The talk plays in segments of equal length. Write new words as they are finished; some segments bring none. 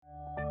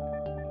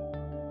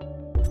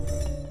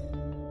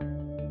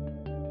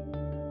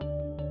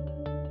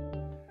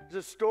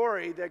There's a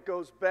story that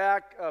goes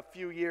back a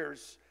few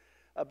years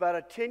about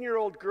a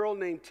 10-year-old girl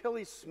named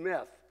Tilly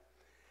Smith.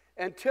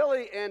 And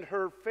Tilly and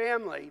her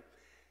family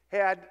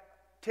had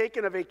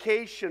taken a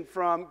vacation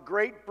from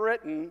Great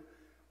Britain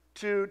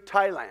to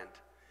Thailand.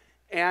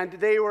 And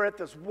they were at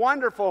this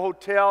wonderful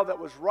hotel that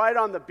was right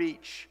on the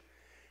beach.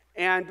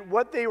 And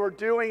what they were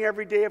doing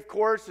every day, of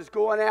course, is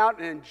going out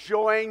and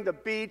enjoying the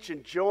beach,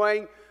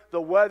 enjoying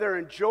the weather,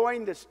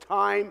 enjoying this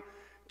time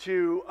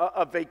to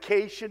a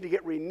vacation to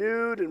get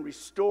renewed and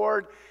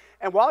restored.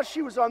 And while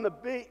she was on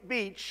the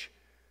beach,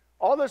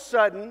 all of a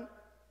sudden,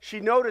 she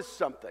noticed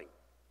something.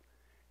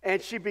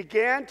 And she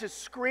began to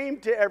scream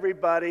to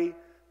everybody,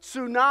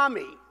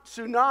 "Tsunami,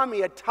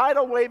 tsunami, a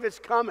tidal wave is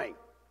coming."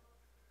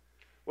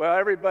 Well,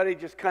 everybody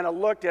just kind of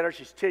looked at her.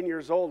 She's 10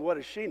 years old. What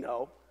does she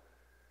know?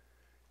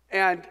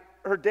 And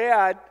her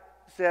dad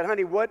said,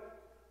 "Honey,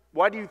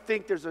 why do you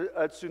think there's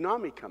a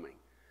tsunami coming?"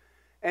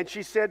 And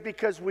she said,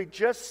 "Because we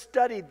just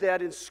studied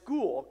that in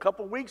school a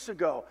couple weeks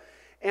ago.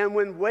 And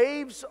when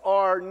waves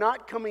are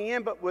not coming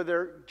in, but when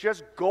they're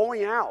just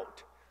going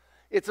out,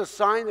 it's a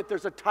sign that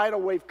there's a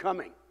tidal wave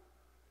coming."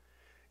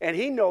 And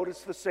he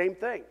noticed the same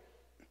thing.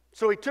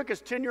 So he took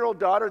his 10-year-old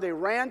daughter, they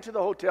ran to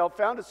the hotel,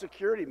 found a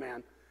security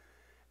man,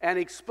 and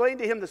explained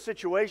to him the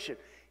situation.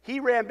 He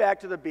ran back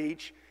to the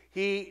beach.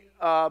 He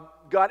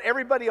got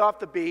everybody off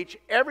the beach,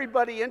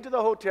 everybody into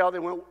the hotel. They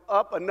went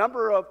up a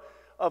number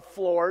of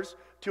floors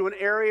to an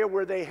area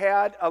where they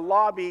had a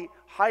lobby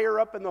higher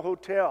up in the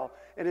hotel.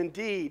 And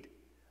indeed,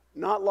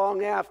 not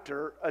long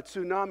after, a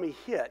tsunami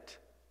hit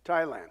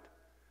Thailand.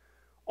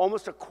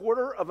 Almost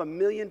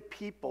 250,000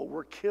 people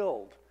were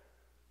killed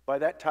by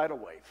that tidal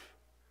wave.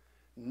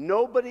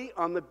 Nobody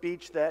on the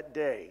beach that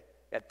day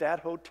at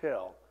that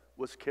hotel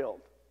was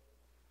killed.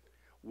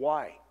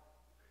 Why?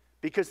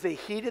 Because they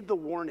heeded the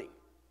warning.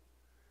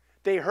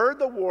 They heard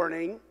the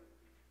warning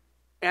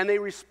and they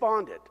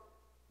responded.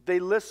 They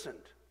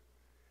listened.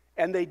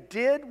 And they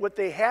did what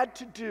they had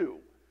to do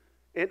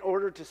in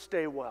order to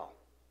stay well.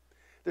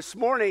 This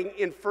morning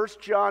in 1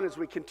 John, as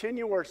we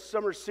continue our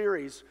summer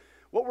series,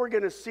 what we're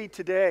going to see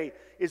today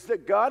is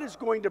that God is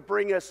going to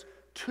bring us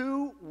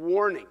 2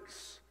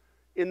 warnings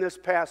in this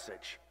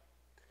passage.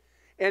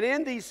 And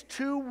in these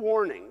 2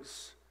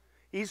 warnings,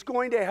 He's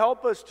going to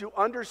help us to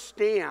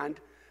understand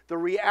the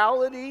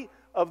reality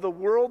of the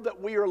world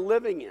that we are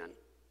living in.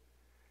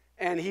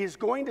 And He's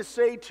going to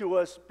say to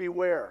us,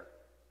 beware.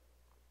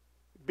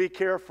 Be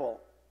careful.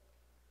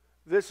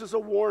 This is a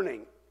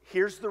warning.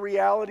 Here's the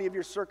reality of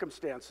your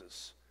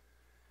circumstances.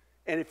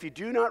 And if you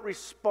do not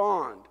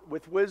respond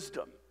with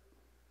wisdom,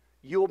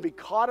 you will be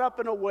caught up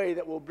in a way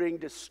that will bring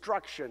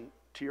destruction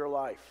to your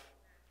life.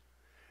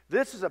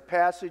 This is a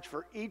passage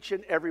for each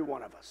and every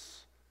one of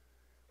us,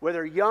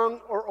 whether young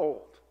or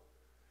old.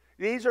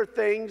 These are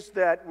things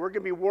that we're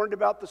going to be warned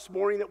about this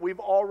morning that we've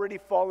already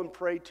fallen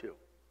prey to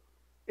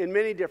in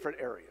many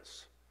different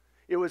areas.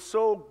 It was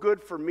so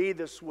good for me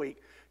this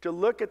week to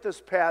look at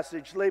this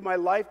passage, lay my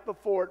life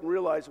before it, and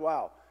realize,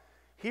 wow,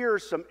 here are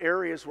some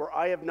areas where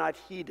I have not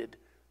heeded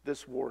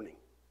this warning.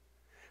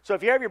 So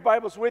if you have your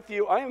Bibles with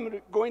you, I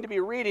am going to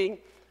be reading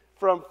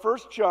from 1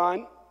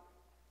 John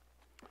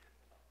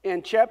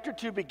in chapter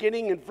 2,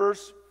 beginning in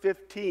verse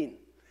 15.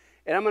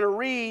 And I'm going to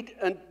read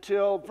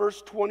until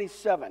verse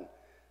 27.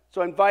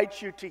 So I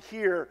invite you to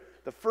hear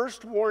the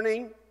first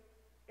warning,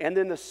 and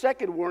then the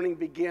second warning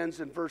begins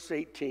in verse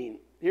 18.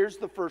 Here's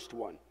the first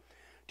one.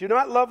 Do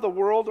not love the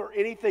world or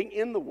anything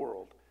in the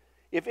world.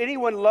 If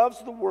anyone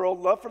loves the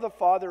world, love for the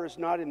Father is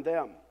not in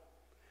them.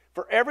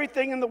 For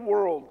everything in the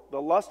world,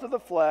 the lust of the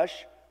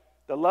flesh,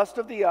 the lust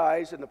of the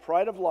eyes, and the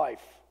pride of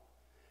life,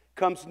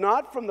 comes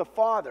not from the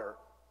Father,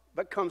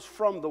 but comes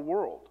from the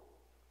world.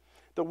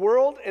 The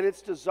world and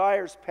its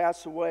desires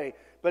pass away,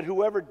 but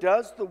whoever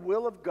does the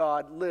will of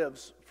God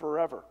lives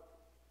forever.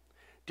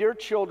 Dear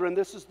children,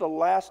 this is the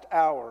last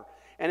hour,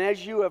 and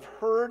as you have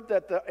heard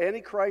that the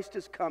Antichrist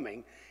is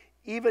coming,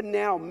 even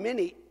now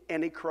many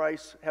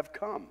Antichrists have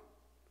come.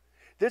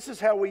 This is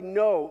how we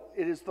know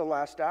it is the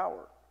last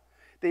hour.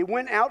 They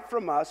went out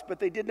from us, but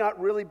they did not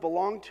really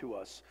belong to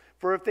us.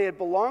 For if they had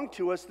belonged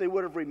to us, they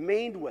would have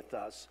remained with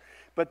us.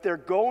 But their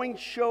going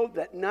showed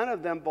that none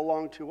of them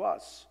belonged to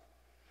us.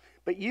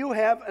 But you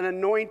have an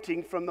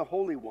anointing from the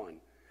Holy One,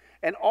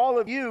 and all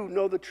of you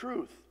know the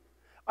truth.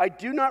 I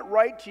do not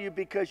write to you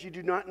because you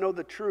do not know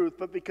the truth,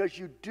 but because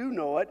you do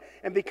know it,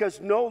 and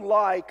because no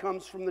lie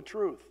comes from the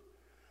truth.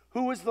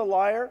 Who is the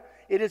liar?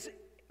 It is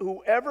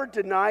whoever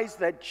denies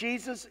that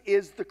Jesus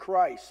is the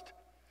Christ.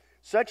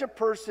 Such a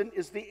person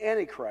is the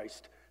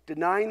Antichrist,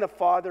 denying the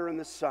Father and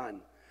the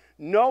Son.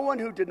 No one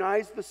who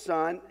denies the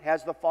Son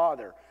has the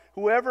Father.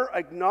 Whoever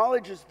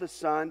acknowledges the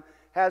Son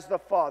has the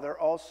Father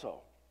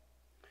also.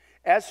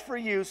 As for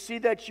you, see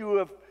that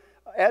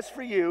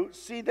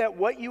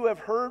what you have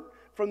heard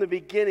from the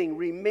beginning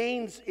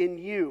remains in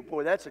you.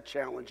 Boy, that's a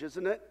challenge,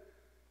 isn't it?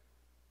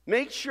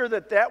 Make sure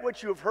that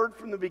which you have heard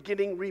from the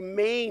beginning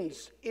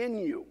remains in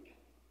you.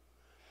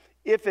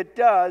 If it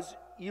does,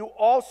 you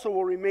also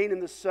will remain in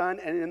the Son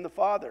and in the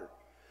Father.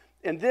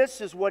 And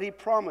this is what he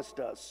promised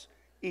us,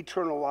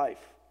 eternal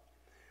life.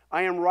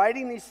 I am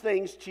writing these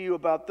things to you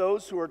about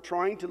those who are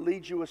trying to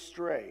lead you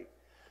astray.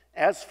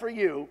 As for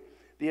you,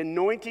 the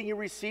anointing you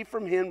receive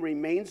from him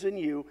remains in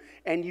you,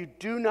 and you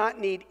do not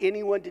need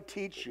anyone to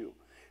teach you.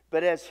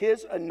 But as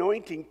his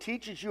anointing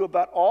teaches you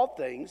about all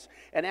things,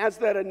 and as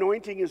that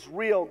anointing is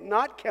real,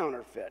 not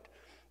counterfeit,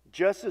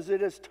 just as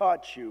it has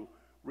taught you,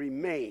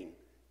 remain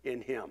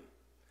in him.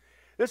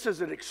 This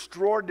is an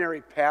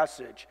extraordinary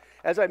passage.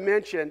 As I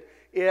mentioned,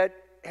 it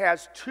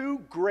has two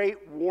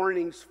great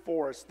warnings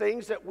for us,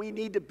 things that we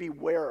need to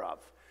beware of.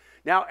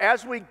 Now,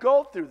 as we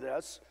go through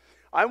this,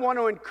 I want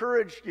to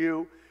encourage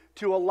you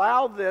to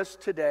allow this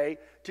today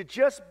to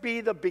just be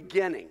the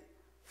beginning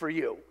for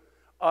you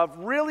of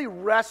really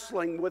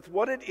wrestling with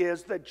what it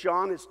is that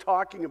John is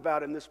talking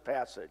about in this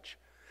passage.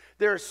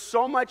 There's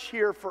so much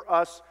here for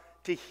us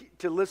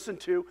to listen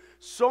to,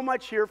 so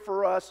much here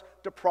for us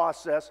to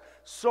process,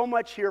 so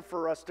much here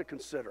for us to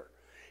consider.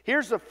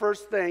 Here's the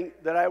first thing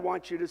that I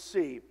want you to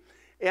see,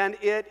 and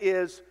it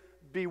is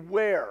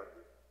beware.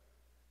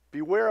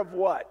 Beware of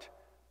what?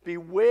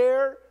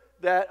 Beware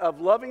that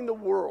of loving the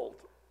world.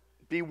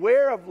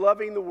 Beware of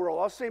loving the world.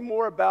 I'll say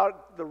more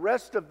about the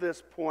rest of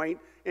this point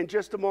in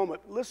just a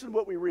moment. Listen to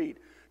what we read.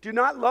 Do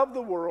not love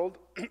the world,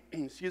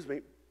 excuse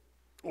me,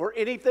 or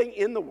anything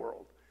in the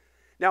world.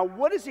 Now,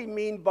 what does he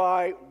mean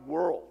by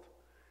world?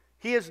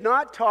 He is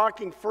not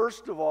talking,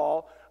 first of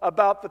all,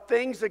 about the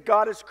things that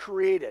God has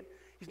created.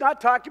 He's not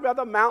talking about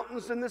the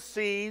mountains and the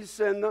seas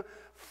and the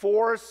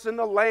forests and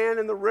the land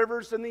and the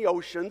rivers and the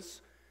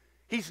oceans.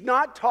 He's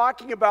not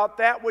talking about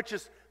that which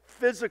is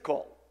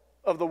physical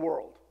of the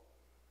world.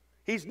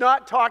 He's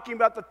not talking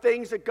about the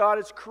things that God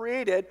has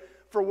created.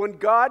 For when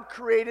God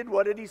created,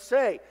 what did he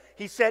say?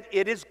 He said,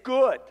 it is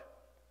good.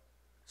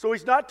 So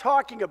he's not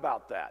talking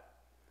about that.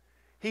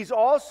 He's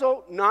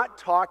also not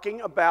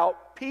talking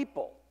about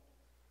people.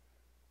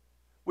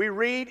 We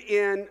read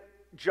in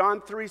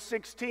John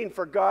 3:16,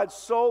 for God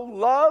so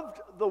loved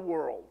the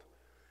world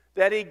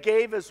that he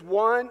gave his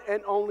one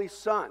and only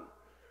Son,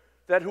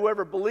 that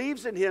whoever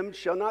believes in him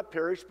shall not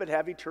perish but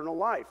have eternal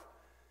life.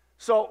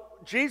 So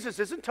Jesus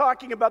isn't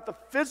talking about the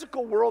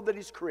physical world that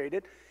he's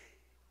created.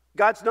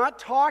 God's not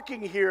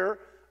talking here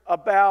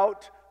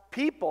about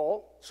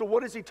people. So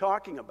what is he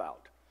talking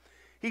about?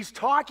 He's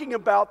talking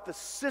about the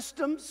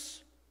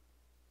systems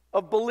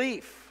of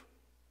belief.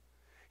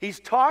 He's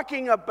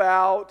talking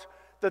about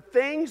the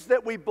things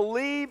that we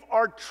believe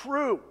are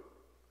true.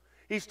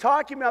 He's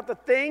talking about the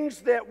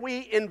things that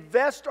we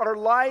invest our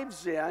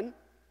lives in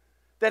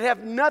that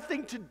have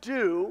nothing to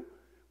do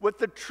with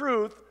the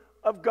truth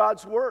of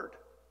God's word.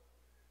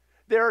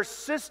 There are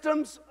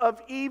systems of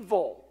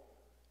evil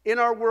in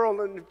our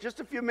world. In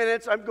just a few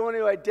minutes, I'm going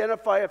to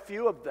identify a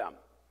few of them.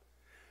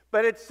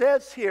 But it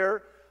says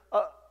here,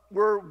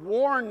 we're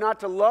warned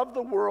not to love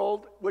the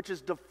world, which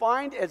is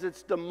defined as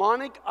its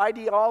demonic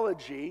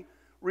ideology,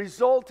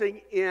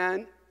 resulting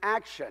in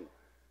action,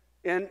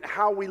 in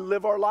how we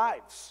live our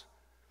lives.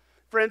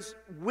 Friends,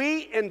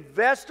 we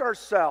invest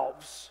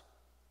ourselves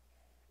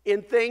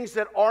in things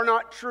that are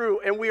not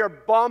true, and we are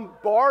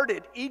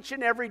bombarded each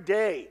and every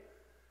day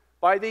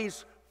by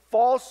these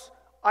false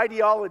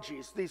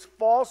ideologies, these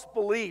false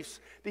beliefs,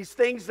 these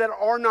things that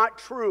are not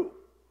true.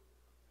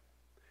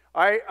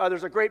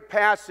 There's a great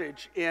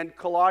passage in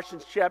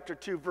Colossians chapter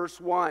 2,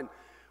 verse 1,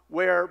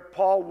 where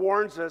Paul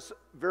warns us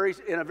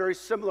in a very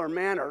similar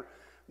manner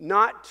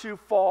not to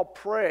fall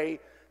prey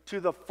to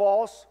the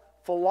false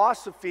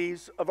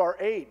philosophies of our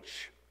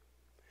age.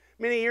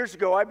 Many years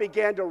ago, I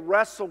began to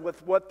wrestle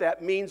with what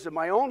that means in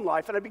my own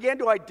life, and I began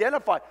to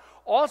identify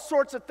all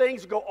sorts of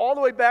things that go all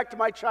the way back to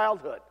my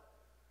childhood.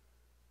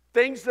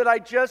 Things that I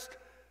just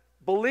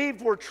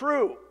believed were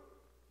true.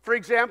 For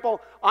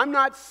example, I'm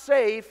not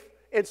safe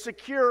and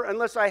secure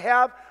unless I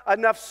have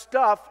enough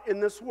stuff in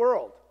this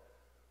world.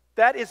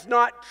 That is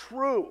not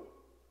true.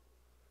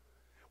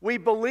 We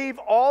believe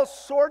all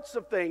sorts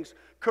of things.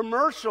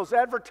 Commercials,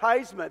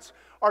 advertisements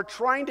are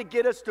trying to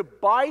get us to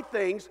buy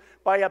things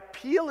by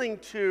appealing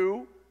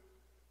to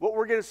what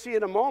we're going to see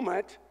in a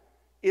moment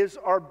is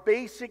our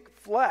basic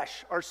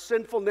flesh, our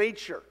sinful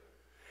nature.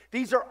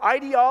 These are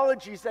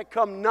ideologies that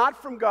come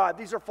not from God.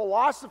 These are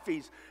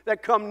philosophies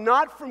that come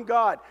not from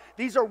God.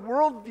 These are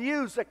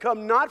worldviews that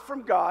come not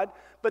from God,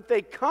 but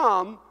they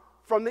come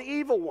from the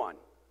evil one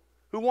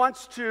who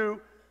wants to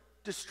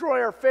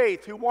destroy our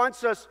faith, who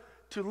wants us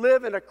to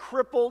live in a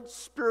crippled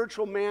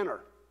spiritual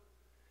manner.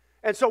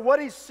 And so what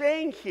he's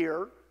saying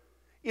here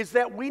is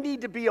that we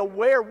need to be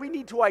aware, we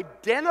need to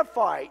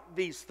identify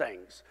these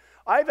things.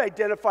 I've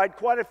identified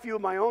quite a few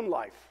in my own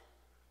life.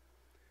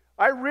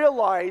 I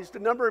realized a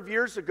number of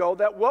years ago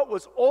that what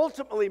was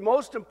ultimately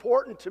most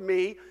important to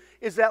me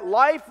is that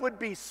life would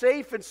be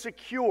safe and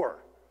secure.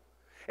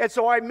 And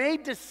so I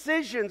made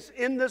decisions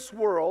in this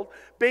world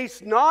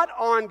based not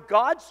on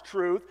God's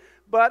truth,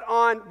 but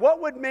on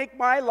what would make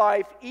my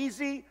life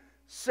easy,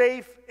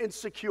 safe, and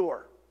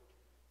secure.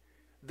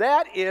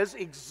 That is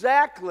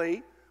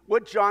exactly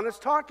what John is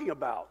talking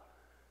about.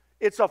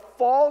 It's a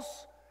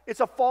false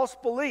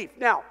belief.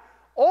 Now,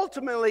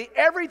 ultimately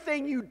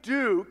everything you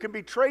do can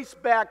be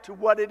traced back to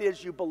what it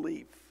is you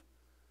believe.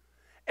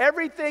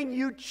 Everything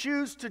you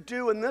choose to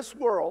do in this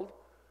world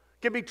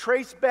can be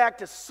traced back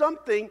to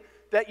something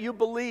that you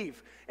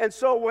believe. And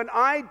so when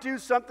I do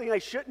something I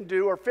shouldn't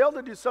do or fail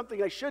to do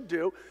something I should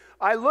do,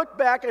 I look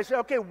back and I say,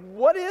 okay,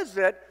 what is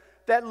it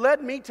that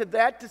led me to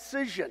that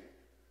decision?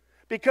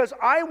 Because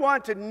I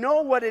want to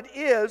know what it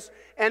is,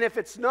 and if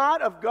it's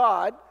not of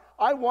God,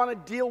 I want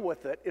to deal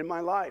with it in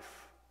my life.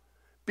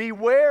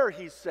 Beware,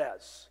 he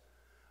says,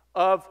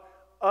 of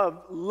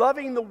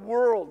loving the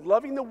world.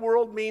 Loving the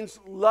world means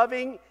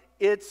loving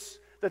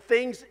the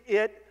things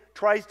it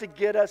tries to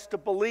get us to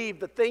believe,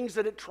 the things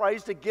that it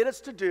tries to get us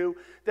to do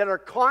that are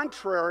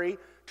contrary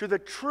to the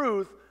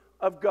truth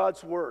of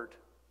God's word.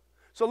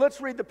 So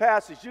let's read the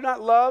passage. Do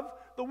not love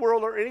the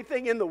world or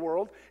anything in the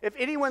world. If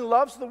anyone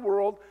loves the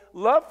world,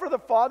 love for the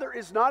Father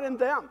is not in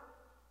them.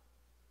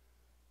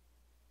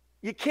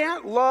 You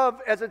can't love,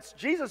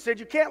 Jesus said,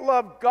 you can't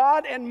love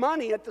God and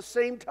money at the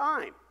same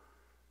time.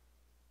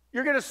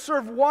 You're going to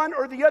serve one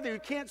or the other. You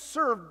can't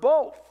serve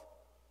both.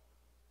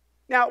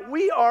 Now,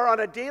 we are on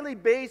a daily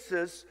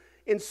basis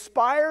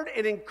inspired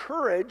and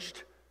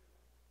encouraged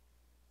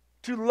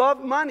to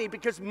love money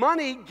because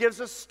money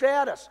gives us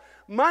status.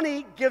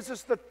 Money gives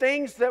us the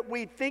things that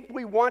we think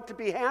we want to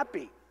be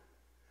happy.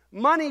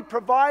 Money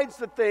provides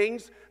the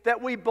things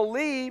that we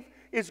believe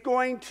is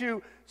going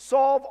to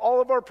solve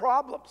all of our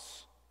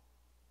problems.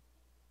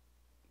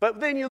 But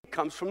then it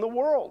comes from the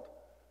world.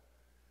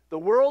 The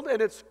world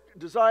and its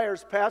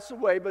desires pass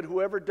away, but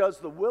whoever does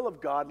the will of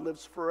God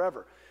lives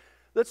forever.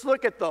 Let's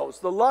look at those.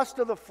 The lust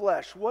of the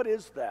flesh, what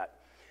is that?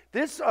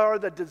 These are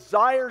the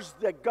desires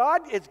that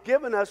God has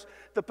given us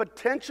the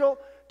potential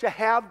to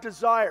have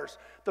desires.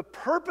 The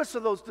purpose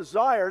of those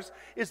desires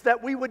is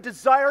that we would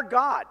desire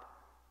God.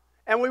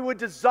 And we would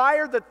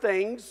desire the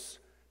things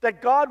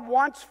that God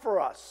wants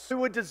for us. We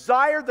would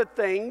desire the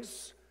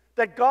things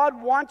that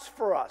God wants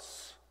for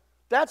us.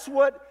 That's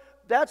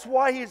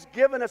why He's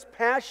given us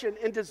passion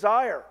and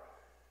desire.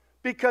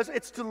 Because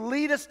it's to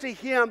lead us to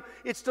Him.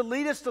 It's to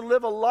lead us to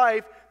live a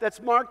life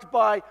that's marked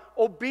by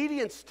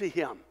obedience to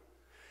Him.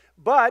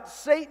 But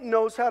Satan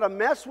knows how to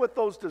mess with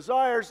those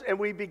desires, and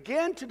we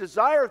begin to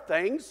desire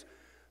things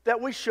that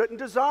we shouldn't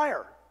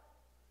desire.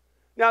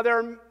 Now, there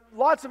are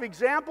lots of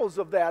examples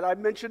of that. I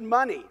mentioned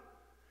money.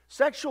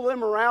 Sexual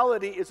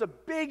immorality is a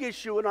big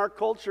issue in our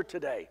culture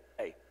today.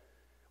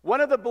 One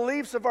of the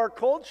beliefs of our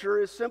culture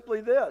is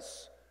simply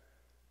this.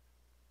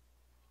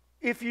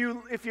 If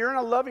you're in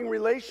a loving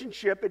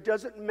relationship, it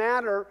doesn't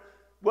matter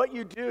what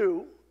you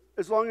do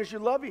as long as you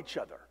love each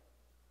other.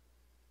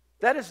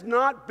 That is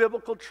not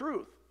biblical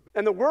truth.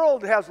 And the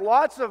world has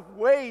lots of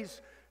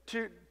ways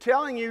to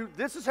telling you,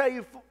 this is how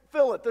you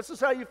fill it, this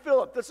is how you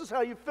fill it, this is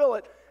how you fill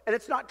it, and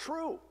it's not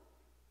true.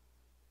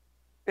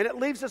 And it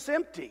leaves us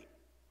empty,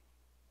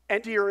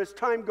 emptier as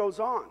time goes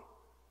on.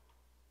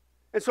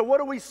 And so what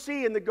do we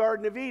see in the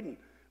Garden of Eden?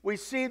 We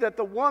see that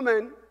the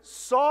woman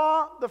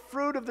saw the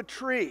fruit of the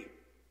tree,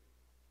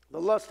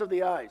 the lust of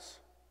the eyes.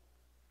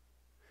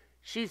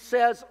 She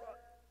says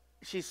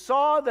she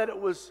saw that it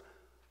was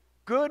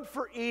good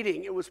for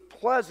eating, it was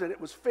pleasant,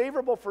 it was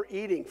favorable for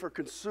eating, for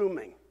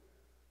consuming.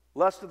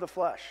 Lust of the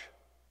flesh.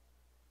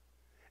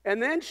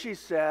 And then she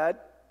said,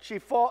 she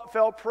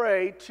fell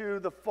prey to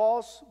the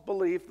false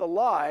belief, the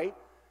lie,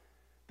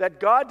 that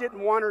God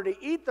didn't want her to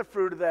eat the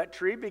fruit of that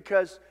tree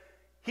because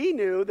He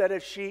knew that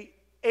if she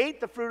ate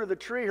the fruit of the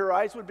tree, her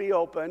eyes would be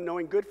open,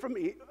 knowing good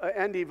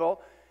and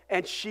evil,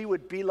 and she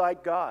would be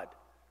like God.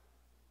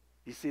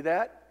 You see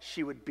that?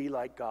 She would be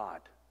like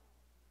God.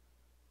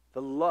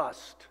 The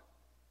lust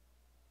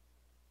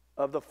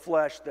of the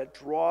flesh that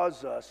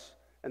draws us,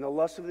 and the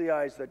lust of the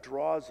eyes that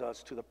draws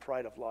us to the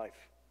pride of life.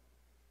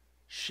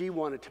 She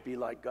wanted to be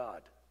like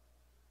God.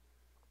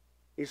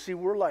 You see,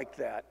 we're like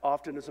that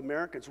often as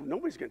Americans.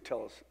 Nobody's going to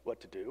tell us what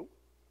to do.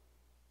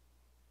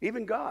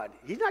 Even God,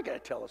 He's not going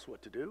to tell us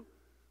what to do.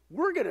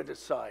 We're going to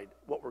decide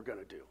what we're going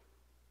to do.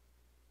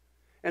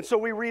 And so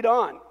we read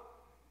on,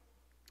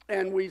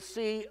 and we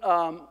see,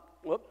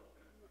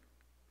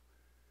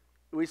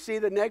 we see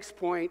the next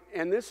point,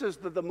 and this is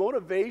the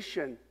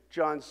motivation,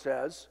 John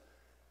says.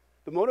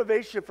 The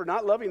motivation for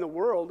not loving the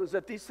world is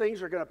that these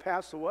things are going to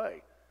pass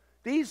away.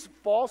 These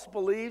false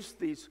beliefs,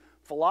 these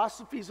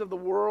philosophies of the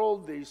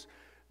world,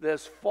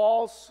 this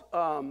false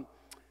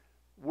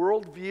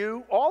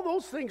worldview, all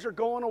those things are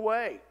going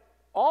away.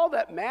 All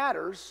that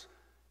matters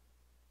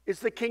is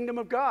the kingdom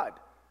of God.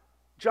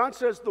 John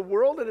says the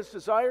world and its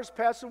desires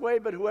pass away,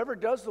 but whoever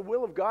does the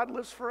will of God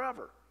lives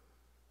forever.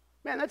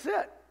 Man, that's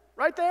it,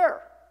 right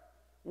there.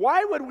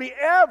 Why would we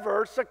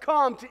ever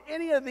succumb to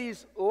any of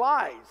these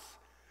lies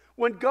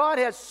when God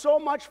has so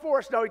much for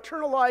us? Now,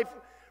 eternal life,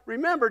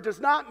 remember, does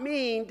not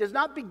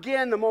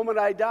begin the moment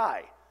I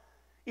die.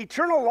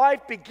 Eternal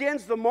life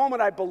begins the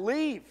moment I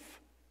believe.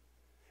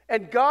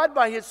 And God,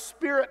 by His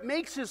Spirit,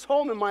 makes His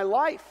home in my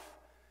life.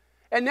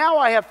 And now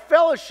I have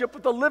fellowship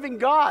with the living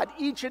God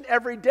each and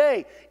every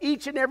day,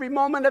 each and every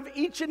moment of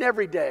each and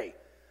every day.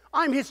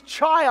 I'm His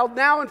child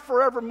now and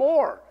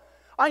forevermore.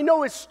 I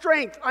know his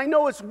strength. I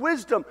know his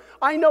wisdom.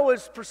 I know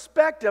his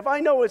perspective.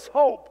 I know his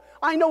hope.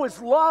 I know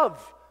his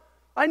love.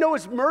 I know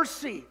his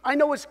mercy. I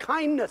know his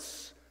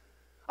kindness.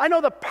 I know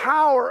the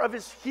power of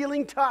his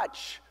healing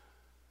touch.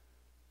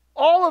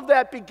 All of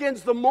that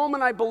begins the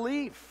moment I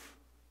believe.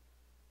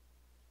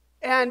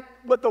 And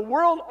what the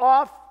world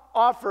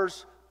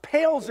offers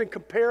pales in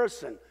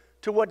comparison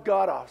to what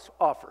God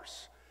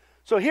offers.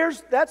 So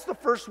that's the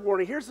first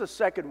warning. Here's the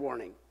second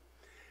warning.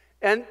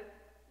 And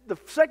the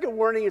second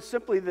warning is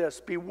simply this: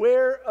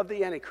 beware of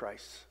the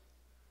Antichrist.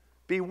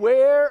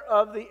 Beware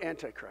of the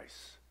Antichrist.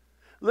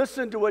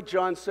 Listen to what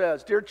John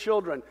says. Dear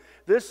children,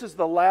 this is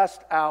the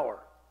last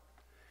hour.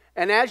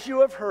 And as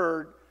you have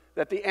heard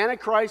that the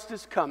Antichrist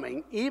is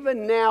coming,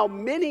 even now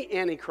many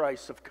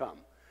Antichrists have come.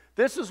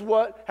 This is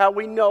how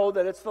we know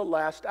that it's the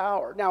last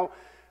hour. Now,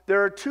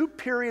 there are two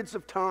periods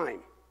of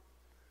time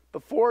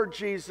before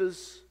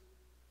Jesus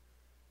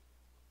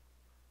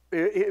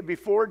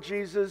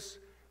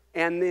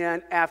and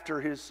then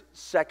after his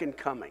second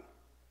coming.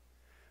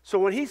 So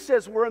when he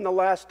says we're in the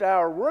last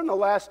hour, we're in the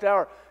last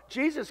hour.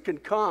 Jesus can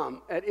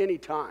come at any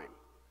time.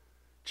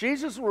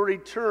 Jesus will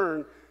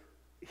return,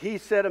 he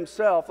said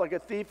himself, like a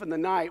thief in the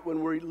night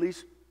when we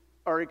least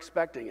are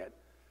expecting it,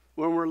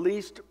 when we're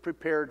least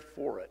prepared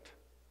for it.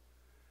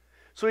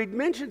 So he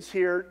mentions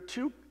here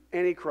two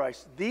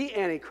Antichrists. The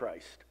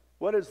Antichrist.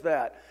 What is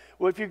that?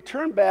 Well, if you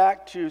turn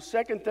back to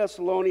 2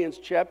 Thessalonians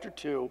chapter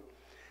 2,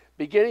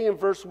 beginning in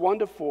verse 1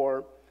 to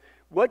 4,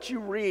 what you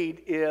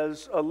read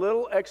is a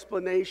little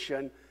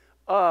explanation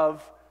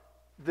of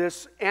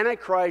this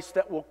Antichrist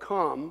that will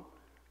come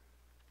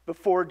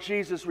before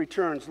Jesus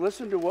returns.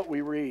 Listen to what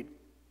we read.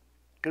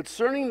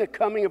 Concerning the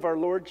coming of our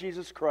Lord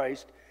Jesus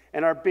Christ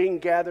and our being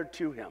gathered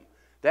to him.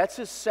 That's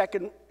his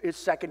second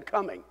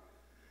coming,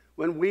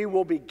 when we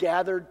will be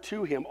gathered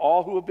to him,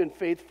 all who have been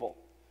faithful,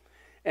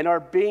 and are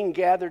being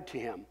gathered to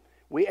him.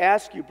 We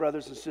ask you,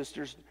 brothers and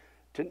sisters,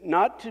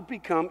 not to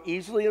become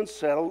easily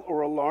unsettled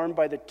or alarmed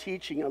by the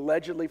teaching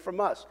allegedly from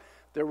us.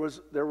 There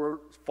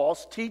were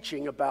false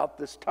teaching about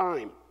this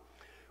time,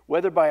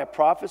 whether by a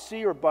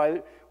prophecy or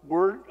by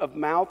word of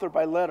mouth or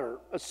by letter,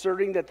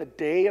 asserting that the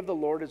day of the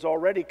Lord has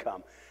already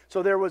come.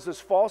 So there was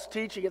this false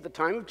teaching at the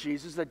time of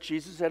Jesus that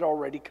Jesus had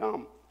already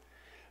come.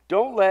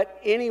 Don't let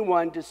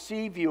anyone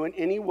deceive you in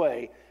any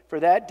way, for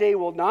that day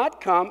will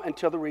not come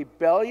until the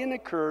rebellion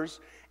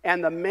occurs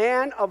and the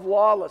man of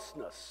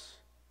lawlessness.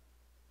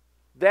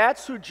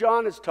 That's who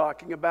John is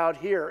talking about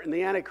here in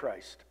the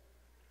Antichrist.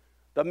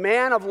 The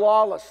man of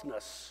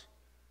lawlessness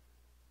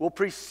will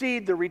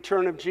precede the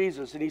return of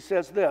Jesus. And he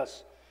says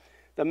this: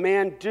 the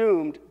man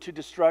doomed to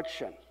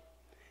destruction.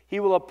 He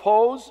will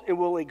oppose and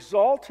will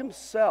exalt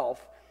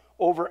himself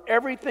over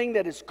everything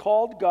that is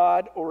called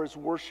God or is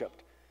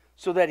worshipped,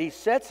 so that he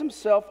sets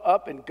himself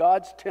up in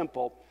God's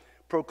temple,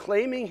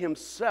 proclaiming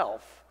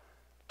himself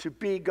to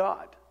be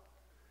God.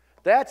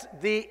 That's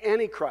the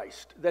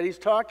Antichrist that he's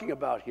talking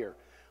about here.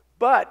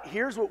 But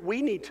here's what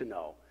we need to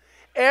know.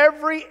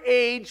 Every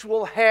age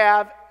will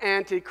have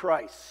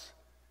Antichrists.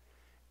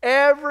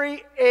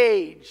 Every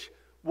age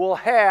will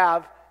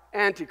have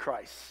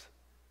Antichrists.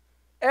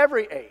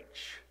 Every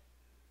age.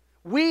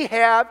 We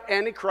have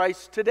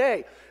Antichrists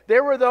today.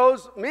 There were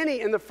many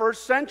in the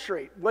first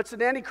century. What's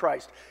an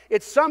Antichrist?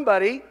 It's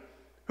somebody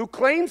who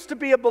claims to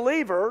be a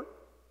believer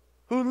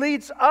who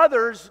leads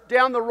others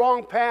down the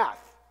wrong path.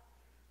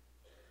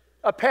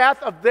 A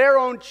path of their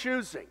own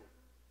choosing.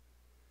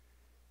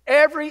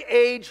 Every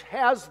age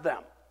has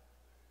them.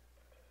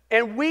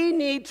 And we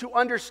need to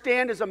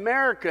understand as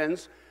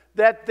Americans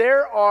that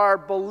there are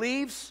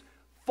beliefs,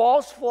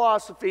 false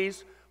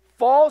philosophies,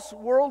 false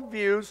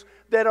worldviews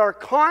that are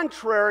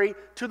contrary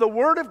to the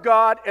Word of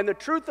God and the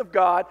truth of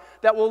God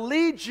that will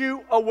lead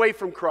you away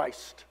from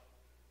Christ.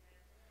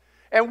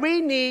 And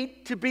we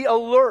need to be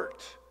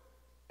alert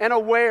and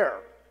aware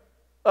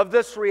of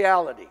this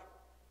reality.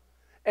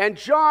 And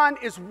John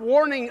is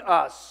warning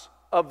us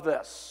of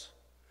this.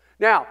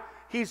 Now,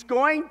 he's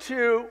going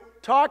to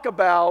talk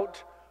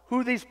about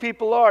who these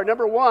people are.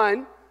 Number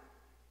one,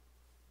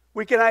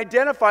 we can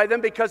identify them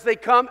because they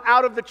come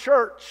out of the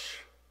church.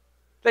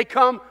 They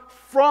come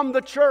from the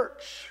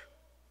church.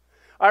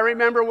 I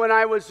remember when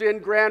I was in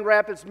Grand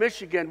Rapids,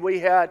 Michigan, we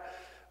had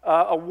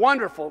a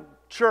wonderful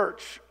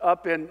church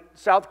up in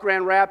South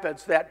Grand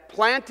Rapids that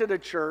planted a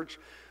church.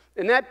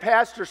 And that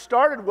pastor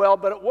started well,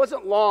 but it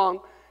wasn't long.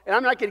 And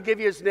I'm not going to give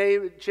you his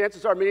name.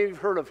 Chances are many of you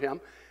have heard of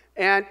him.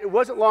 And it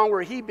wasn't long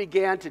where he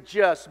began to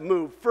just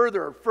move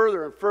further and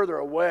further and further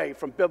away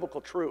from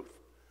biblical truth.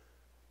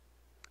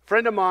 A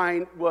friend of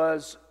mine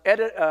was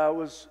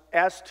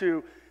asked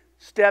to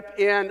step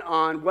in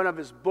on one of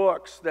his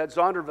books that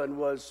Zondervan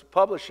was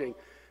publishing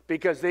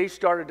because they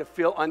started to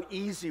feel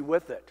uneasy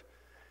with it.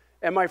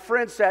 And my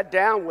friend sat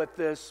down with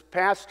this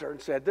pastor and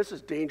said, "This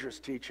is dangerous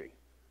teaching.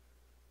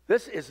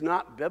 This is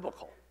not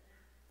biblical.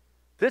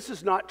 This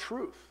is not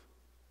truth."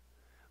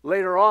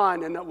 Later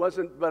on, and it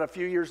wasn't but a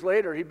few years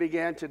later, he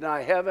began to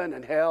deny heaven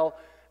and hell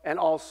and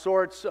all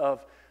sorts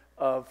of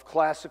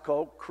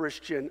classical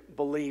Christian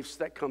beliefs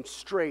that come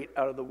straight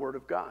out of the Word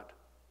of God.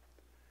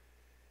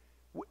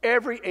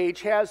 Every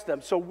age has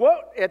them. So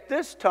what at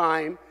this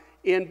time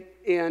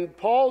in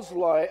Paul's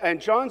life and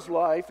John's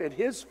life, in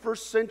his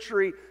first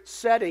century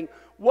setting,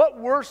 what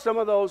were some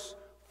of those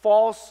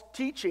false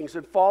teachings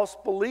and false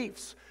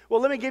beliefs?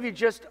 Well, let me give you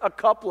just a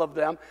couple of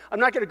them. I'm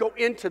not going to go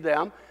into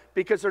them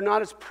because they're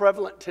not as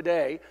prevalent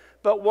today,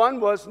 but one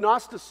was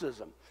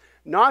Gnosticism.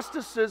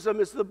 Gnosticism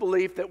is the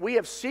belief that we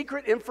have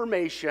secret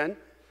information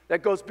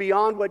that goes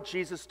beyond what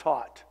Jesus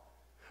taught.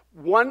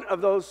 One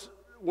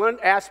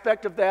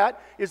aspect of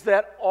that is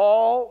that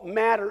all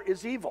matter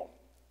is evil.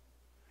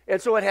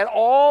 And so it had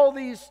all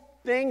these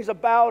things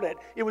about it.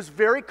 It was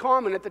very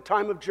common at the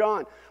time of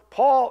John.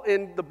 Paul,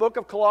 in the book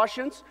of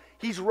Colossians,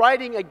 he's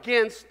writing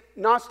against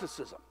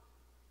Gnosticism.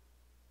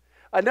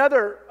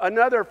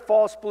 Another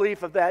false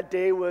belief of that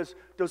day was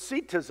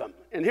Docetism.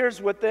 And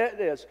here's what that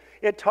is.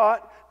 It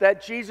taught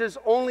that Jesus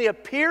only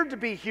appeared to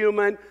be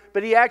human,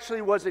 but he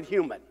actually wasn't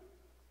human.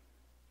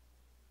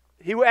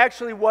 He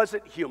actually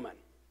wasn't human.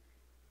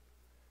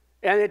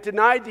 And it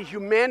denied the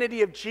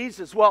humanity of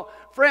Jesus. Well,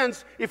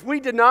 friends, if we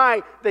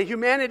deny the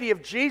humanity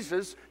of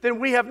Jesus, then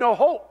we have no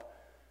hope.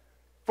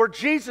 For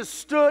Jesus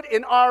stood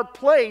in our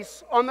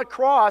place on the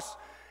cross,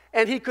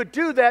 and he could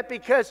do that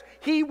because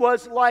he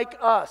was like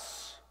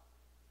us.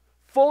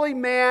 Fully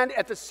man,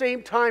 at the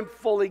same time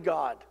fully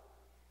God.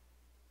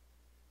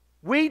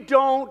 We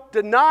don't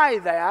deny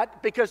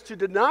that, because to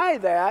deny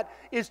that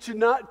is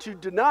to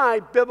deny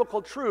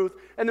biblical truth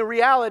and the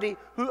reality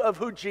of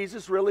who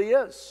Jesus really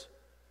is.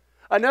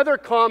 Another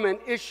common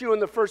issue in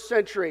the first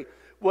century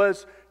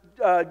was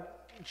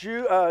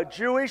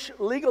Jewish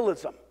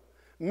legalism.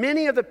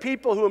 Many of the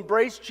people who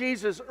embraced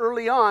Jesus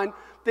early on,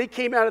 they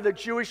came out of the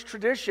Jewish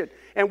tradition.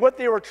 And what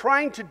they were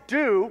trying to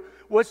do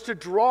was to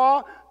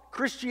draw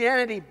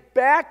Christianity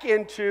back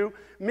into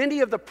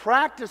many of the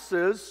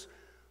practices,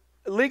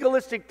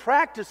 legalistic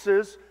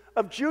practices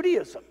of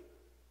Judaism.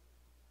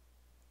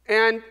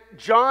 And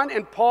John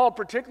and Paul,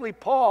 particularly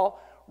Paul,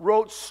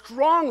 wrote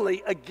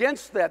strongly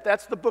against that.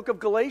 That's the book of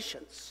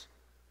Galatians.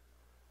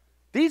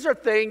 These are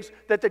things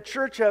that the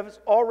church has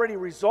already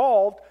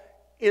resolved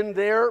in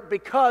there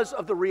because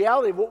of the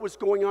reality of what was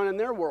going on in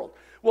their world.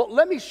 Well,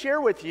 let me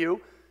share with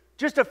you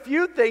just a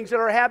few things that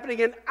are happening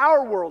in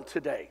our world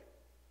today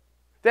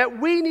that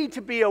we need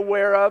to be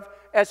aware of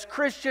as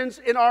Christians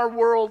in our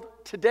world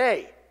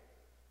today.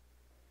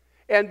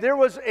 And there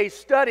was a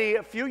study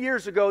a few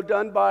years ago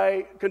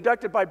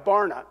conducted by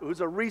Barna,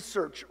 who's a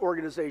research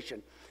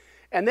organization.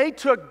 And they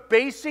took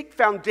basic,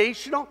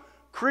 foundational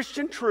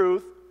Christian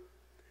truth,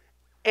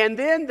 and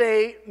then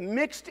they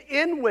mixed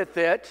in with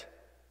it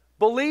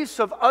beliefs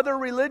of other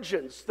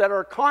religions that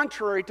are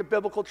contrary to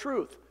biblical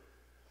truth.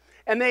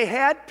 And they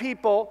had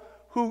people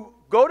who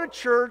go to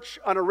church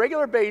on a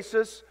regular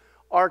basis,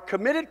 are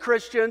committed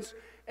Christians,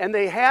 and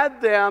they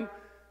had them,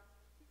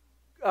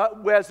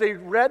 as they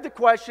read the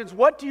questions,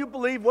 what do you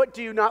believe, what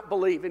do you not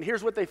believe? And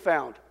here's what they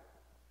found.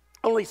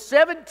 Only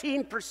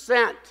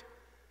 17%,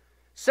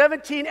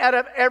 17 out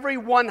of every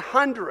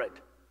 100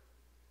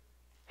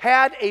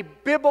 had a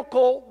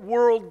biblical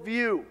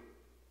worldview.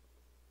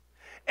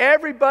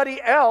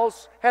 Everybody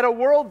else had a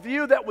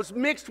worldview that was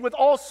mixed with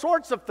all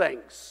sorts of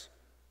things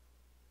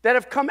that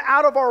have come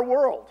out of our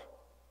world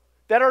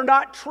that are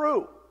not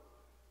true.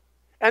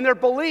 And their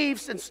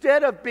beliefs,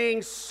 instead of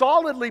being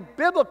solidly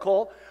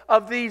biblical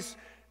of the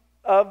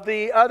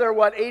other,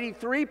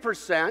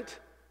 83%,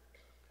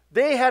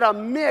 they had a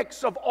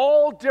mix of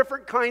all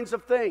different kinds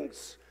of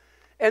things.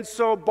 And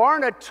so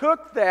Barna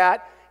took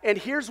that, and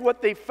here's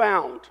what they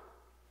found.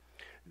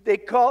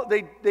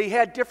 They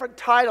had different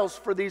titles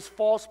for these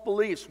false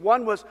beliefs.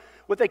 One was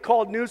what they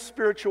called new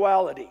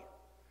spirituality.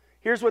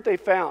 Here's what they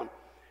found.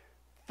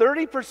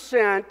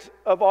 30%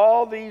 of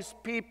all these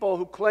people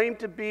who claim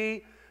to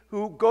be,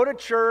 who go to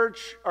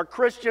church, are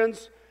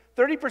Christians,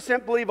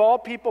 30% believe all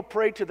people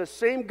pray to the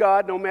same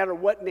God no matter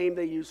what name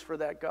they use for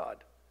that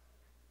God.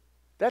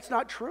 That's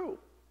not true.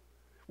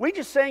 We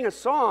just sang a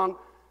song,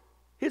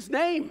 his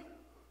name.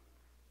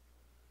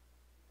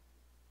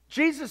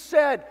 Jesus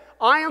said,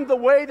 I am the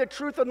way, the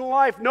truth, and the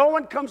life. No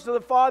one comes to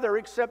the Father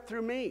except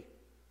through me.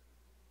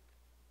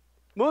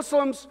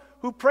 Muslims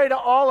who pray to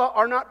Allah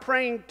are not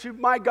praying to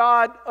my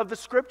God of the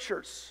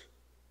Scriptures.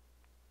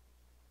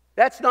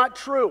 That's not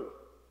true.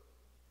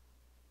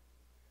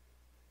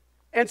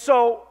 And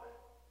so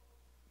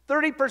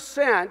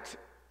 30%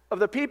 of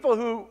the people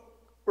who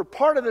were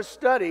part of this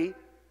study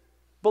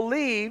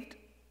believed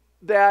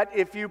that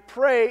if you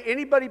pray,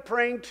 anybody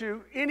praying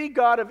to any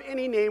God of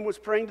any name was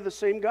praying to the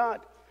same God.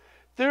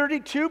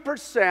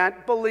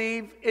 32%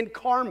 believe in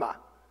karma.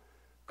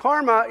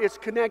 Karma is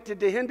connected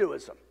to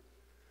Hinduism.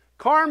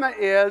 Karma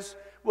is,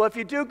 well, if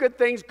you do good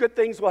things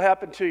will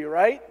happen to you,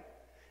 right?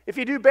 If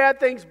you do bad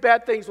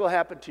things will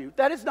happen to you.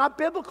 That is not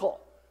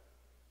biblical.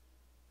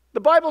 The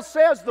Bible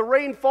says the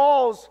rain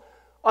falls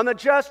on the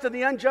just and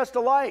the unjust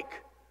alike.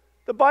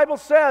 The Bible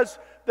says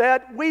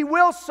that we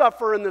will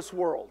suffer in this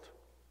world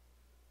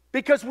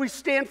because we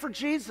stand for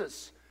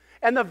Jesus.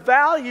 And the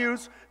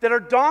values that are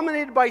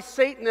dominated by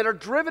Satan, that are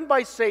driven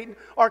by Satan,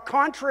 are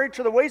contrary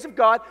to the ways of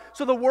God,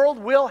 so the world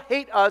will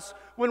hate us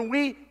when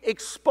we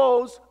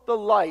expose the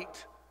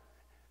light,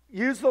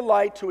 use the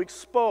light to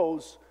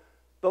expose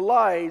the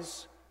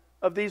lies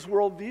of these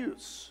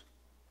worldviews.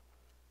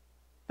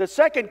 The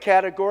second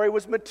category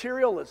was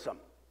materialism.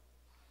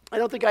 I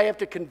don't think I have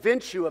to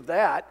convince you of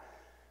that.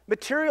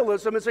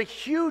 Materialism is a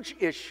huge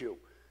issue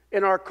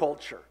in our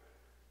culture,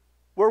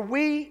 where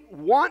we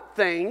want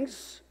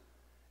things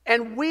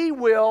and we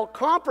will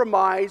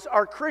compromise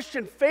our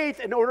Christian faith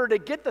in order to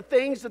get the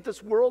things that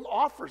this world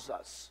offers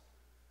us.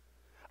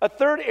 A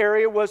third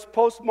area was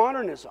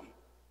postmodernism.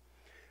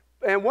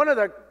 And one of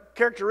the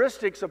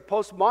characteristics of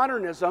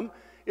postmodernism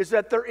is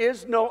that there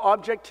is no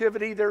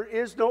objectivity, there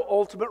is no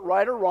ultimate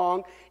right or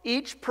wrong.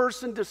 Each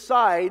person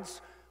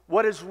decides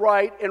what is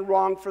right and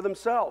wrong for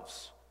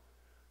themselves.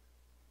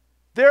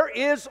 There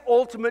is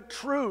ultimate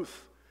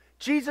truth.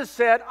 Jesus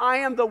said, I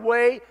am the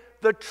way,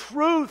 the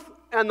truth,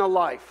 and the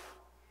life.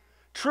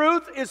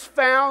 Truth is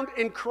found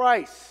in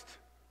Christ.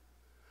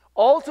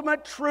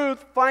 Ultimate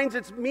truth finds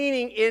its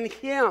meaning in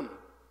Him.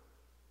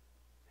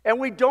 And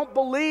we don't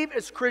believe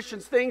as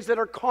Christians things that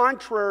are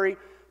contrary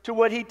to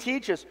what He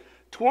teaches.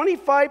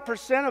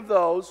 25% of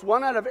those,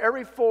 1 out of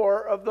every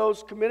 4 of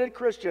those committed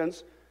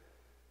Christians,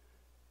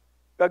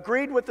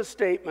 agreed with the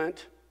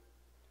statement,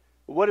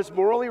 what is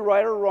morally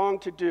right or wrong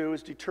to do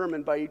is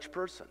determined by each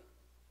person.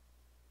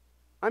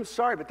 I'm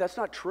sorry, but that's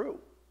not true.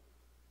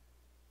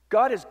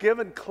 God has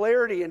given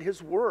clarity in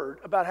His Word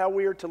about how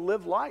we are to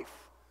live life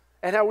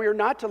and how we are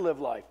not to live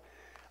life.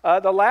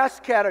 The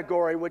last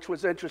category, which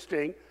was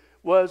interesting,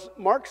 was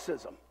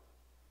Marxism.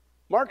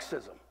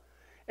 Marxism.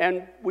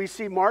 And we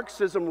see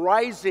Marxism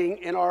rising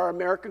in our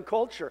American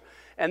culture.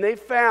 And they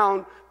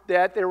found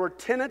that there were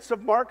tenets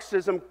of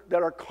Marxism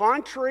that are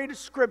contrary to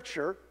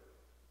Scripture.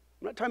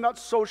 I'm not talking about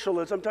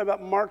socialism, I'm talking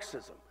about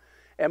Marxism.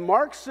 And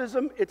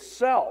Marxism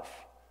itself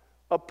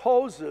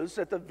opposes,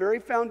 at the very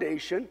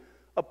foundation,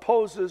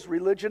 opposes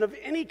religion of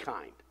any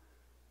kind.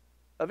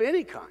 Of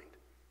any kind.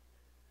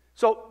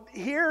 So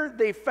here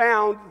they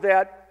found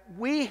that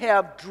we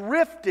have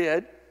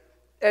drifted,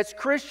 as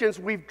Christians,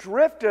 we've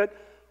drifted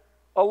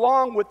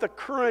along with the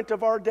current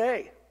of our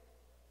day.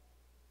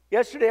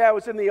 Yesterday I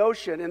was in the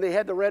ocean and they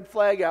had the red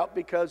flag out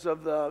because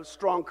of the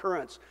strong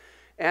currents.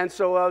 And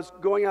so I was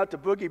going out to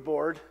boogie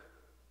board.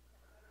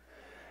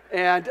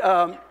 And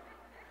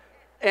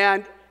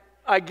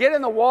I get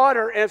in the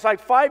water and it's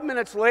like 5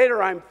 minutes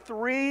later I'm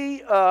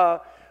 3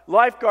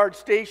 lifeguard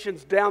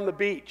stations down the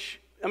beach.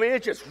 I mean,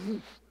 it just...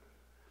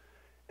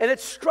 And it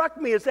struck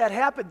me as that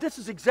happened, this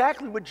is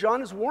exactly what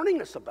John is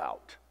warning us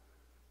about.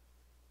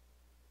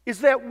 Is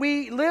that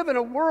we live in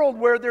a world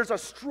where there's a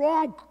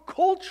strong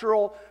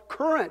cultural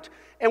current,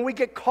 and we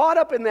get caught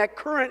up in that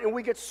current, and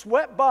we get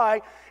swept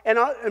by,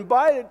 and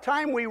by the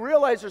time we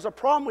realize there's a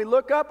problem, we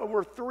look up, and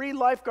we're 3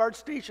 lifeguard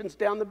stations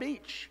down the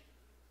beach.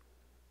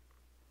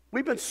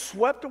 We've been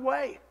swept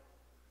away.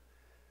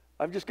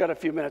 I've just got a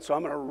few minutes, so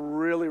I'm going to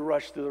really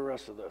rush through the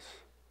rest of this.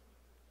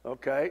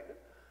 Okay?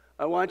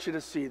 I want you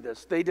to see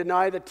this. They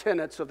deny the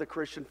tenets of the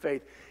Christian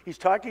faith. He's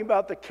talking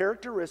about the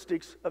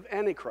characteristics of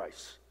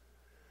Antichrist.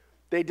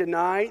 They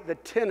deny the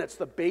tenets,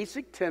 the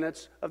basic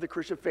tenets of the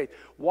Christian faith.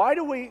 Why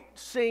do we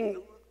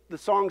sing the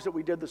songs that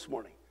we did this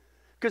morning?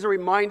 Because they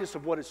remind us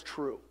of what is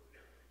true.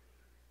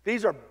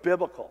 These are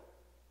biblical.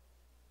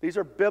 These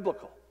are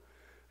biblical.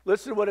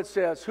 Listen to what it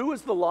says. Who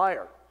is the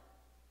liar?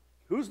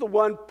 Who's the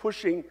one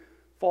pushing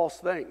false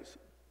things?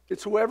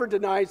 It's whoever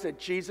denies that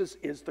Jesus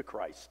is the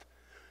Christ.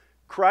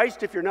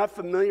 Christ, if you're not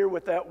familiar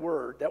with that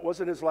word, that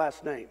wasn't his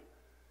last name.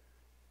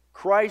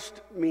 Christ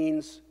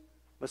means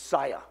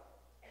Messiah.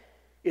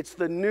 It's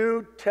the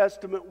New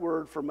Testament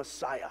word for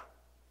Messiah.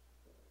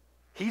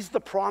 He's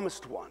the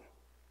promised one.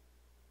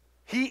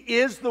 He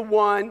is the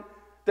one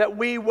that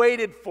we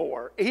waited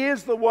for. He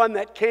is the one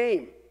that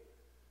came.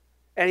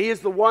 And He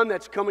is the one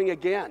that's coming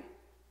again.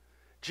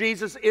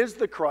 Jesus is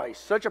the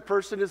Christ. Such a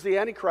person is the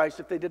Antichrist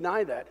if they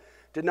deny that.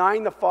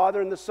 Denying the Father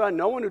and the Son.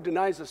 No one who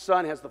denies the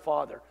Son has the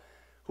Father.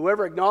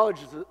 Whoever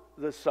acknowledges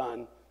the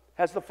Son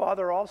has the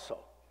Father also.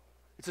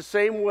 It's the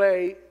same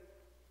way,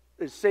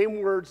 the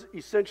same words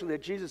essentially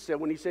that Jesus said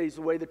when He said He's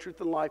the way, the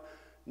truth, and life.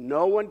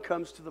 No one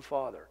comes to the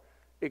Father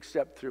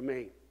except through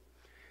me.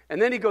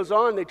 And then He goes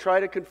on, they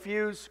try to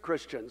confuse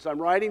Christians. I'm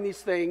writing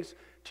these things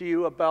to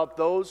you about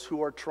those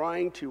who are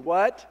trying to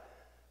what?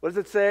 What does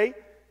it say?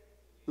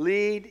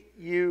 Lead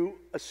you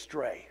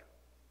astray.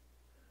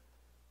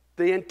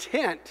 The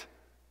intent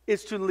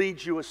is to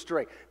lead you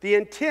astray. The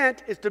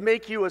intent is to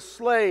make you a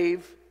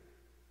slave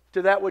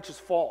to that which is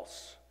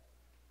false.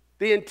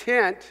 The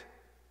intent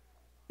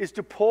is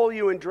to pull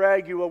you and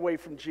drag you away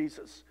from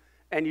Jesus,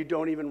 and you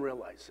don't even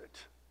realize it.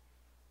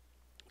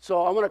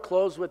 So I want to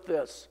close with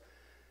this.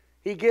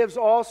 He gives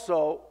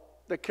also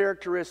the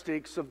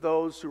characteristics of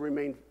those who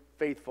remain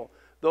faithful,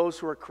 those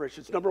who are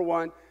Christians. Number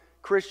 1,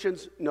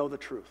 Christians know the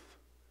truth.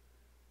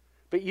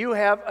 But you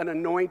have an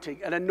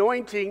anointing. An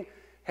anointing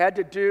had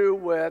to do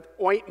with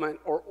ointment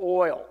or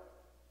oil.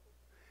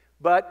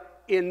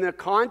 But in the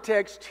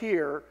context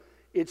here,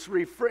 and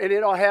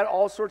it had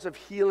all sorts of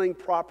healing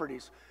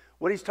properties.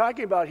 What he's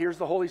talking about here is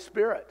the Holy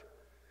Spirit.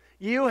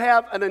 You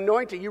have an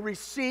anointing. You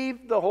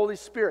receive the Holy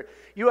Spirit.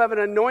 You have an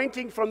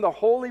anointing from the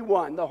Holy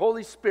One, the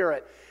Holy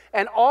Spirit.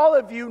 And all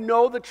of you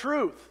know the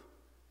truth.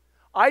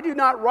 I do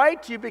not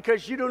write to you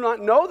because you do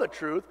not know the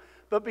truth,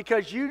 but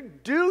because you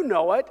do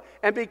know it,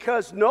 and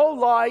because no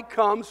lie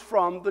comes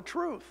from the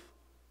truth.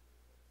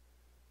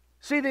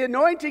 See, the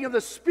anointing of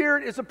the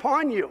Spirit is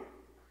upon you.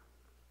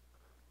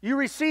 You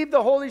receive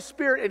the Holy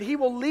Spirit, and He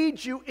will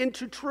lead you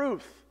into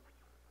truth.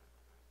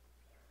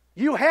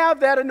 You have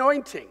that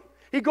anointing.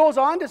 He goes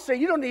on to say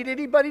you don't need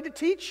anybody to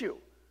teach you,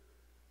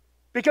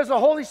 because the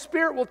Holy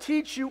Spirit will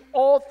teach you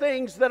all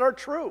things that are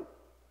true.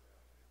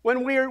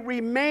 When we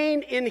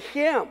remain in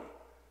Him,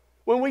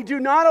 when we do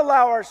not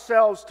allow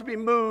ourselves to be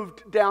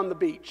moved down the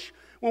beach,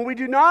 when we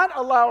do not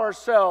allow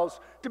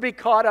ourselves to be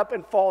caught up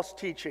in false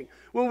teaching,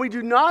 when we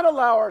do not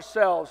allow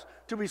ourselves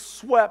to be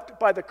swept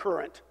by the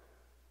current,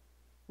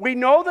 we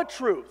know the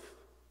truth.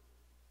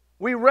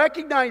 We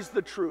recognize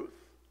the truth.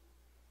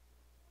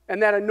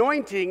 And that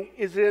anointing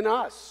is in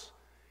us.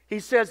 He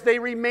says they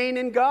remain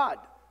in God.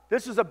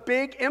 This is a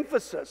big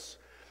emphasis.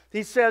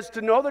 He says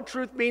to know the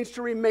truth means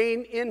to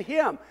remain in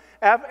Him.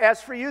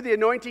 As for you, the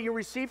anointing you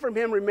receive from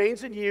Him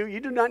remains in you. You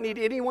do not need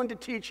anyone to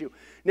teach you.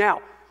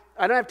 Now,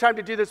 I don't have time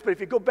to do this, but if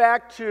you go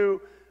back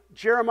to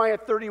Jeremiah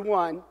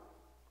 31,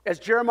 as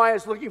Jeremiah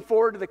is looking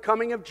forward to the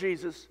coming of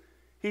Jesus,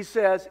 he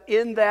says,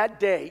 in that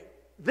day,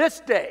 this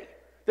day,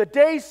 the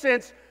day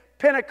since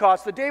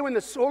Pentecost, the day when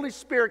the Holy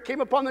Spirit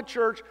came upon the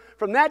church,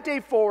 from that day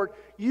forward,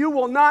 you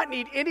will not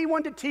need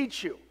anyone to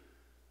teach you,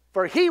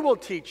 for He will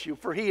teach you,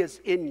 for He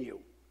is in you.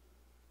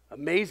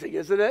 Amazing,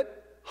 isn't it?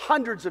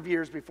 Hundreds of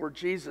years before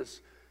Jesus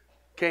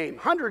came,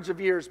 hundreds of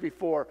years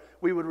before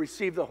we would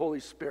receive the Holy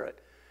Spirit.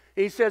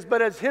 He says,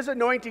 but as His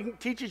anointing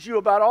teaches you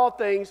about all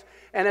things,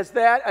 and as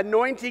that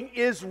anointing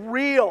is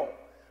real,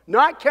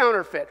 not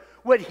counterfeit.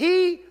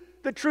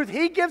 The truth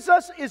He gives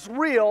us is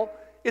real,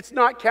 it's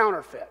not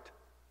counterfeit.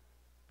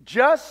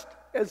 Just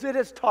as it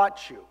has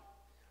taught you,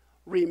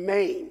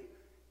 remain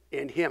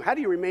in Him. How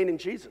do you remain in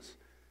Jesus?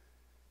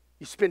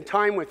 You spend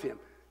time with Him.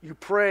 You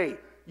pray,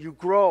 you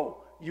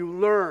grow, you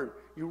learn,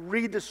 you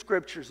read the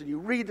Scriptures, and you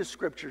read the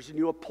Scriptures, and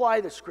you apply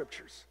the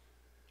Scriptures.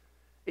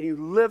 And you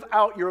live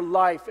out your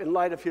life in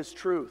light of His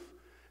truth.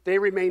 They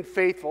remain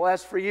faithful.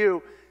 As for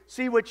you,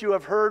 see what you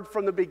have heard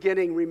from the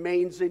beginning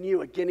remains in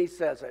you. Again, he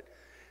says it.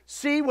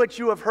 See what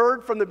you have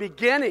heard from the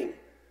beginning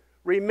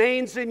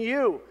remains in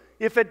you.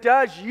 If it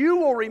does, you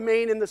will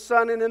remain in the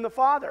Son and in the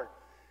Father.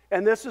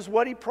 And this is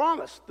what He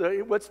promised.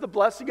 What's the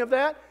blessing of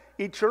that?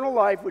 Eternal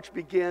life, which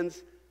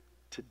begins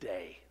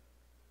today.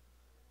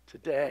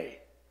 Today.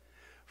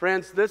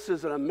 Friends, this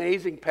is an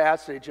amazing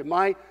passage. And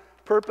my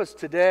purpose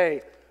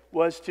today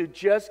was to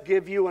just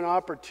give you an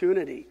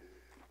opportunity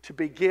to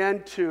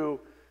begin to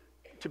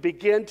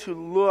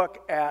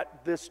look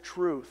at this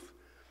truth.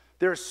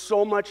 There's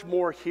so much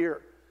more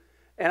here.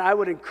 And I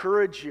would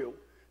encourage you,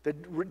 the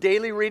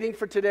daily reading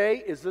for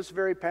today is this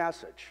very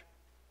passage.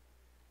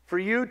 For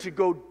you to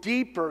go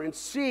deeper and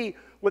see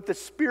what the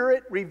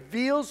Spirit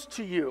reveals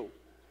to you.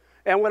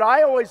 And what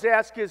I always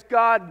ask is,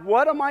 God,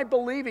 what am I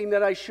believing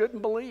that I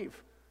shouldn't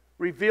believe?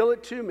 Reveal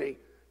it to me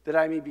that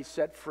I may be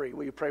set free.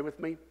 Will you pray with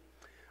me?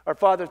 Our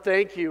Father,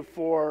 thank you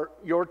for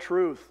your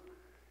truth.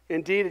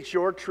 Indeed, it's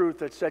your truth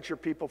that sets your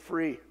people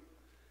free.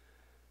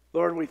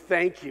 Lord, we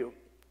thank you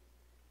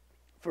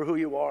for who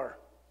you are.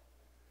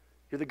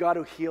 You're the God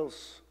who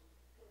heals.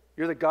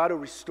 You're the God who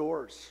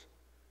restores.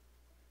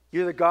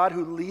 You're the God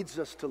who leads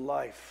us to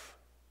life.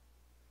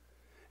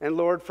 And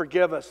Lord,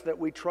 forgive us that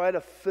we try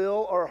to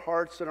fill our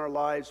hearts and our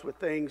lives with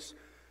things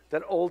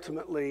that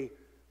ultimately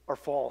are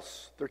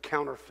false. They're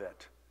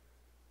counterfeit.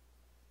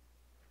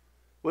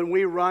 When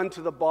we run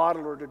to the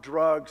bottle or to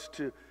drugs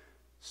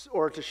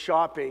or to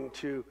shopping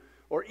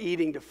or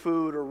eating to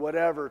food or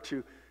whatever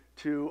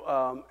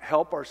to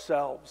help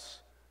ourselves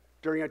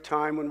during a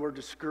time when we're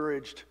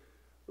discouraged,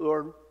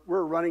 Lord,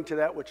 we're running to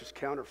that which is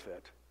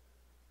counterfeit.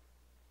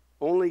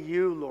 Only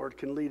you, Lord,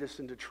 can lead us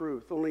into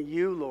truth. Only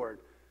you, Lord,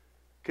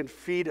 can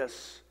feed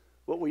us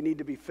what we need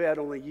to be fed.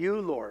 Only you,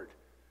 Lord,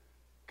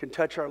 can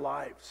touch our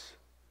lives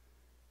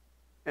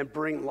and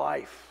bring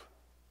life.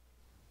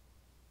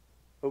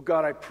 Oh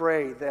God, I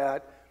pray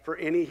that for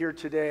any here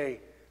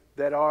today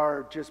that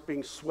are just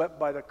being swept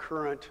by the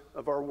current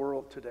of our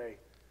world today,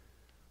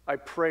 I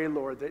pray,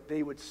 Lord, that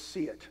they would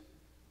see it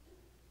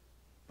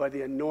by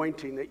the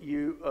anointing that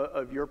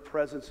of your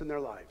presence in their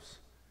lives.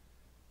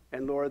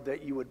 And Lord,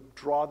 that you would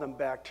draw them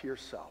back to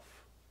yourself.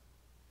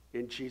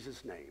 In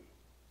Jesus' name,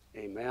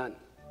 amen.